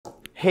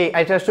Hey,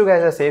 I trust you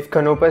guys are safe.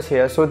 Conopus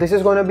here. So this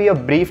is going to be a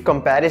brief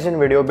comparison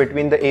video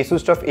between the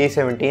Asus Tuf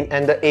A17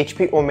 and the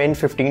HP OMEN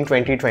 15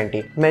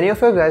 2020. Many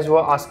of you guys were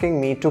asking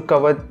me to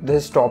cover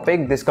this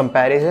topic, this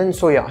comparison.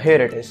 So yeah,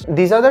 here it is.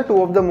 These are the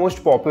two of the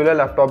most popular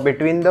laptops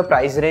between the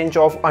price range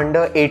of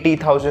under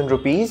 80,000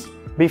 rupees.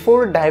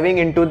 Before diving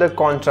into the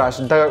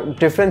contrast, the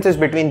differences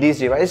between these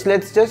devices,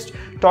 let's just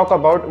talk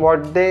about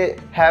what they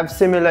have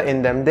similar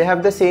in them. They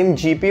have the same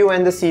GPU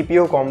and the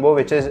CPU combo,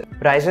 which is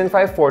Ryzen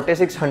 5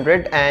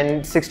 4600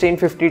 and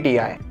 1650 Ti.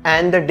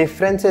 And the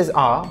differences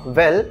are,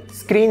 well,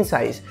 screen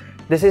size.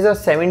 This is a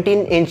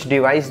 17-inch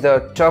device,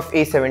 the Tuf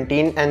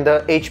A17, and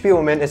the HP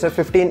OMEN is a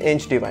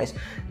 15-inch device.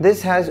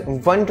 This has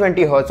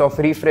 120Hz of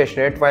refresh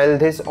rate, while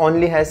this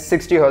only has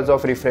 60Hz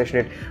of refresh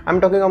rate. I'm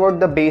talking about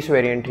the base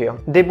variant here.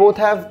 They both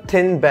have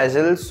thin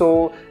bezels,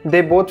 so they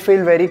both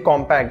feel very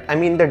compact. I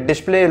mean, the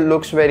display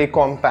looks very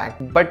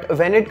compact. But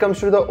when it comes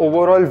to the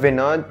overall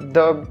winner,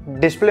 the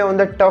display on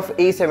the Tuf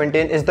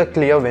A17 is the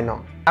clear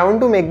winner. I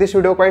want to make this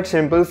video quite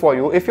simple for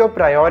you. If your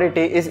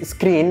priority is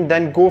screen,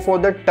 then go for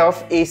the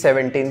Tuf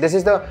A17. This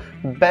is the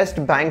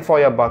best bang for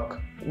your buck.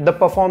 The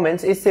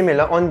performance is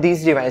similar on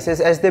these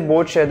devices as they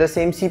both share the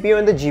same CPU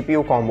and the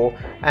GPU combo,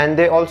 and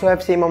they also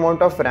have same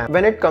amount of RAM.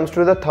 When it comes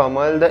to the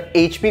thermal, the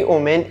HP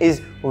OMEN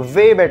is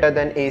way better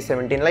than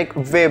A17, like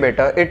way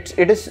better. It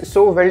is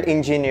so well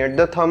engineered.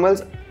 The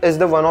thermals is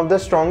the one of the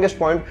strongest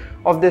point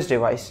of this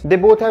device. They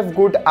both have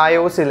good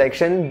I/O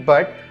selection,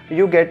 but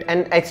you get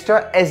an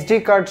extra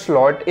SD card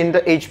slot in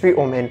the HP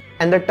OMEN,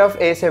 and the Tuf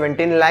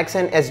A17 lacks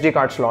an SD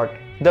card slot.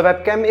 The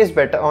webcam is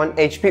better on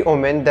HP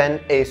OMEN than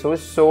Asus,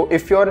 so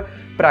if your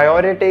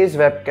priority is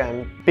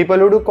webcam, people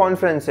who do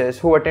conferences,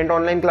 who attend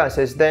online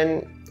classes,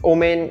 then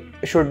OMEN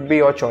should be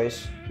your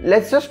choice.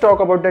 Let's just talk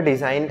about the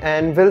design,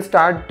 and we'll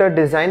start the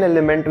design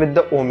element with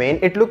the OMEN.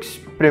 It looks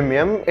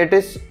premium,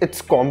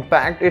 it's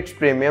compact, it's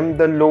premium.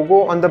 The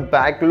logo on the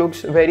back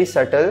looks very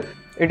subtle.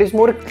 It is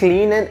more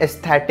clean and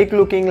aesthetic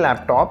looking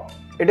laptop.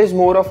 It is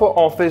more of a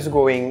office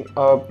going,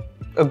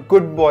 a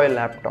good boy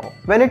laptop.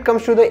 When it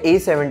comes to the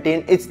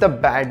A17, it's the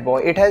bad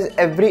boy. It has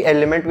every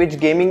element which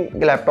gaming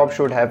laptop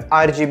should have.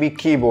 RGB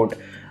keyboard,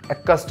 a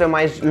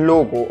customized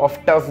logo of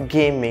Tuf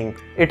Gaming.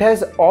 It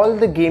has all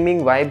the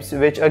gaming vibes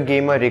which a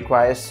gamer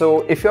requires.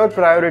 So if your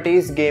priority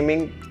is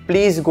gaming,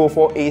 please go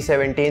for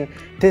A17.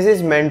 This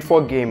is meant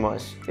for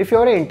gamers. If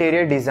you're an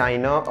interior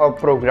designer, a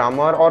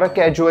programmer, or a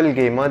casual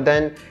gamer,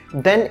 then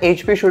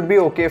HP should be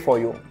okay for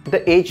you. The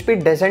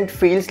HP doesn't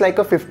feel like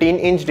a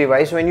 15-inch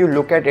device when you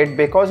look at it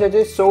because it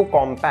is so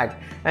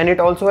compact, and it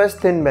also has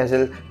thin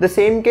bezel. The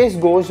same case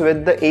goes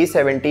with the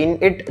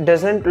A17. It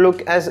does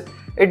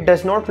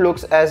not look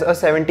as a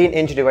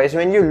 17-inch device.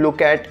 When you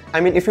look at,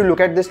 if you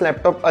look at this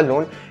laptop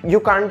alone, you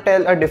can't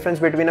tell a difference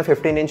between a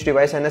 15-inch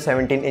device and a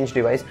 17-inch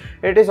device.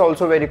 It is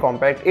also very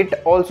compact. It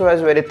also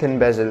has very thin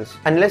bezels.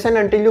 Unless and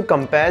until you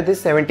compare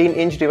this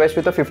 17-inch device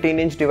with a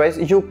 15-inch device,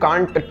 you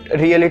can't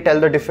really tell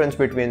the difference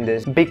between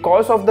this.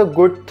 Because of the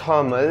good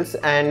thermals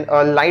and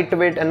a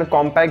lightweight and a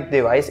compact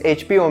device,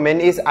 HP OMEN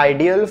is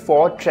ideal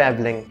for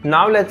traveling.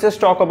 Now let's just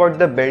talk about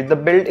the build. The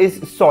build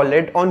is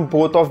solid on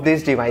both of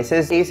these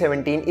devices.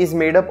 A17 is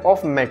made up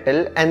of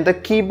metal, and the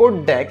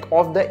keyboard deck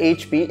of the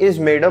HP is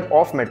made up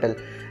of metal.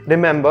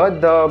 Remember,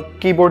 the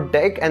keyboard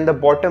deck and the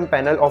bottom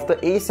panel of the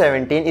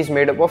A17 is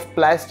made up of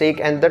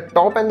plastic, and the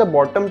top and the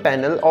bottom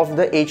panel of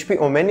the HP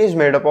OMEN is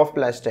made up of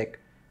plastic.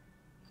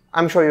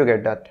 I'm sure you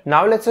get that.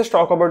 Now let's just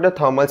talk about the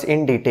thermals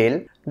in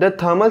detail. The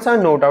thermals are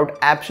no doubt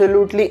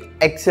absolutely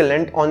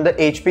excellent on the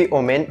HP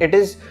OMEN. It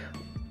is,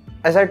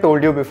 as I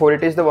told you before,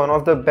 it is the one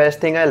of the best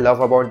thing I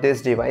love about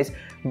this device.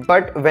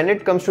 But when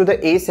it comes to the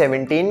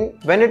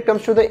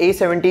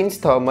A17's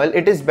thermal,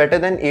 it is better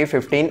than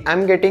A15.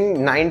 I'm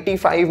getting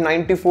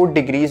 94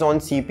 degrees on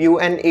CPU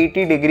and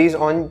 80 degrees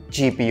on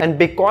GPU. And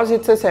because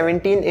it's a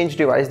 17-inch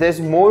device,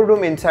 there's more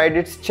room inside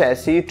its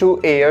chassis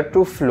to air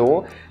to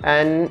flow,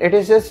 and it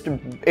has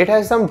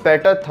some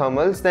better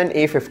thermals than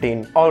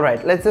A15.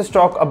 Alright, let's just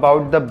talk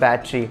about the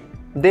battery.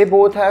 They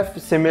both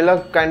have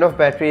similar kind of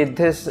battery.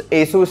 This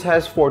Asus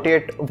has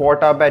 48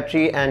 watt-hour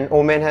battery and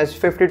OMEN has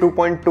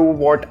 52.2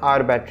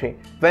 watt-hour battery.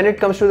 When it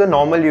comes to the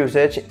normal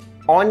usage,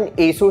 on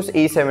Asus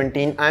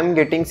A17, I'm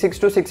getting 6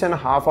 to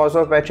 6.5 hours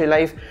of battery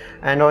life,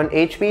 and on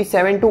HP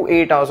 7 to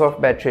 8 hours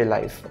of battery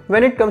life.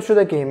 When it comes to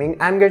the gaming,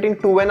 I'm getting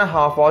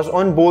 2.5 hours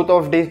on both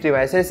of these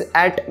devices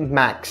at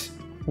max.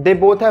 They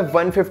both have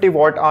 150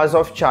 watt-hours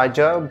of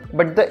charger,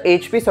 but the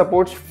HP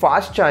supports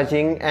fast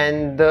charging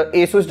and the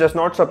Asus does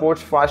not support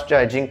fast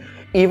charging,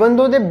 even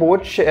though they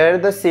both share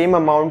the same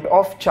amount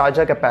of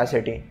charger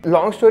capacity.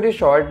 Long story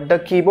short, the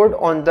keyboard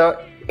on the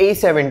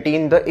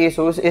A17, the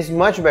Asus, is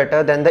much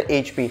better than the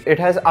HP. It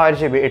has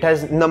RGB, it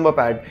has number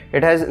pad,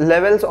 it has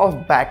levels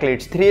of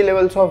backlights, 3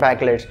 levels of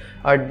backlights,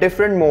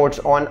 different modes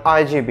on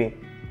RGB.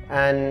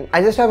 And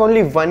I just have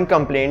only one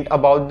complaint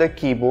about the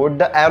keyboard.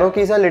 The arrow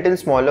keys are little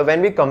smaller. When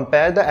we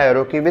compare the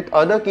arrow key with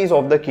other keys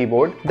of the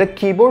keyboard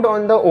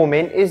on the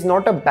OMEN is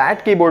not a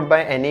bad keyboard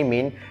by any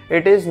mean.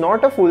 It is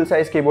not a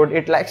full-size keyboard,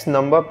 it lacks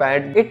number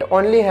pad, it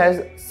only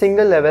has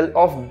single level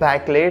of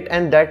backlight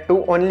and that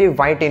too only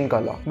white in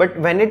color. But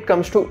when it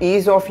comes to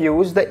ease of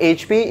use, the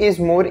HP is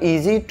more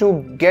easy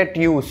to get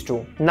used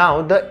to.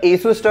 Now the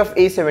Asus Tuf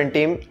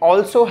A17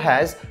 also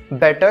has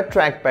better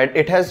trackpad.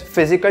 It has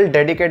physical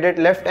dedicated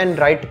left and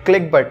right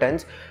click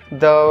buttons.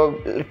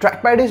 The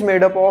trackpad is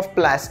made up of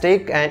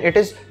plastic and it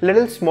is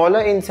little smaller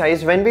in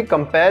size when we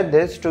compare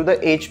this to the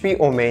HP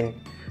OMEN.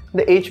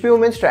 The HP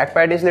OMEN's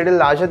trackpad is little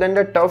larger than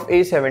the Tuf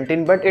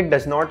A17, but it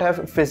does not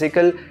have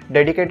physical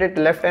dedicated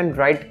left and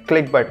right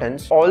click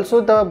buttons.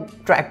 Also, the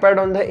trackpad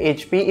on the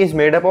HP is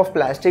made up of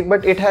plastic,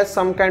 but it has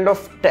some kind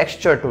of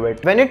texture to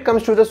it. When it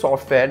comes to the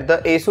software, the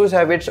Asus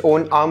have its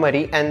own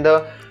armory and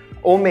the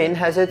OMEN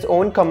has its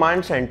own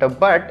command center,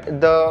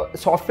 but the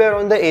software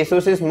on the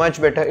Asus is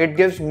much better. It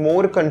gives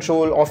more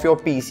control of your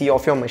PC,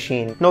 of your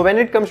machine. Now when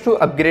it comes to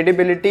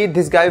upgradability,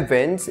 this guy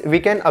wins.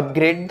 We can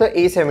upgrade the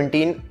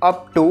A17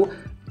 up to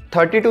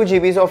 32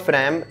 GB of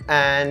RAM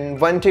and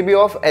 1 TB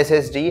of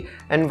SSD,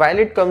 and while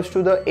it comes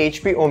to the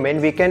HP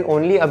OMEN, we can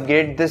only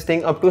upgrade this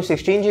thing up to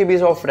 16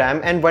 GB of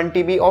RAM and 1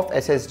 TB of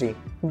SSD.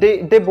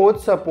 They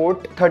both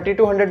support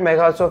 3200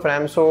 MHz of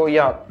RAM, so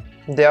yeah,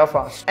 they are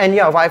fast. And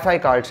yeah, Wi-Fi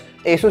cards.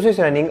 Asus is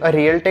running a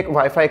Realtek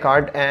Wi-Fi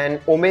card and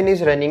OMEN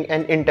is running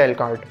an Intel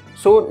card.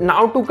 So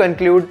now to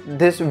conclude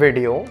this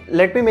video,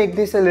 let me make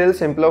this a little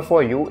simpler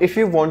for you. If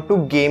you want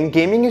to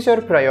gaming is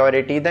your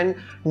priority, then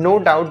no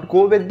doubt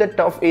go with the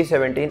Tuf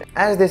A17,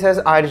 as this has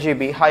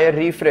RGB, higher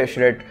refresh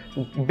rate,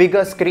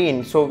 bigger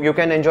screen, so you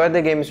can enjoy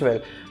the games well.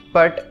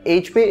 But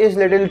HP is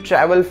little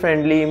travel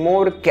friendly,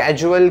 more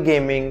casual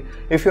gaming.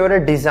 If you're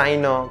a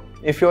designer,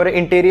 if you're an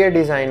interior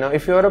designer,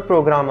 if you're a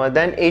programmer,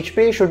 then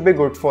HP should be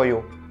good for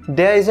you.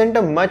 There isn't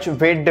a much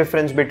weight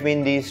difference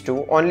between these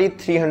two, only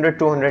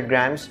 300-200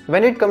 grams.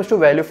 When it comes to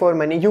value for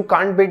money, you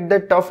can't beat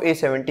the Tuf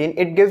A17,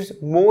 it gives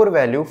more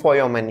value for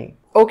your money.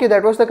 Okay,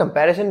 that was the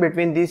comparison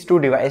between these two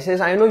devices.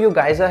 I know you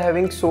guys are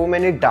having so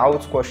many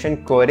doubts,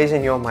 questions, queries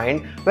in your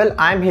mind. Well,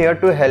 I'm here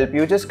to help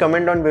you. Just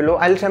comment down below.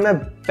 I'll try my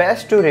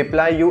best to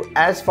reply you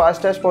as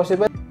fast as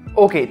possible.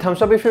 Okay,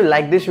 thumbs up if you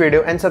like this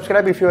video and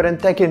subscribe if you're a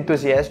tech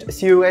enthusiast.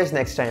 See you guys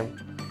next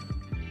time.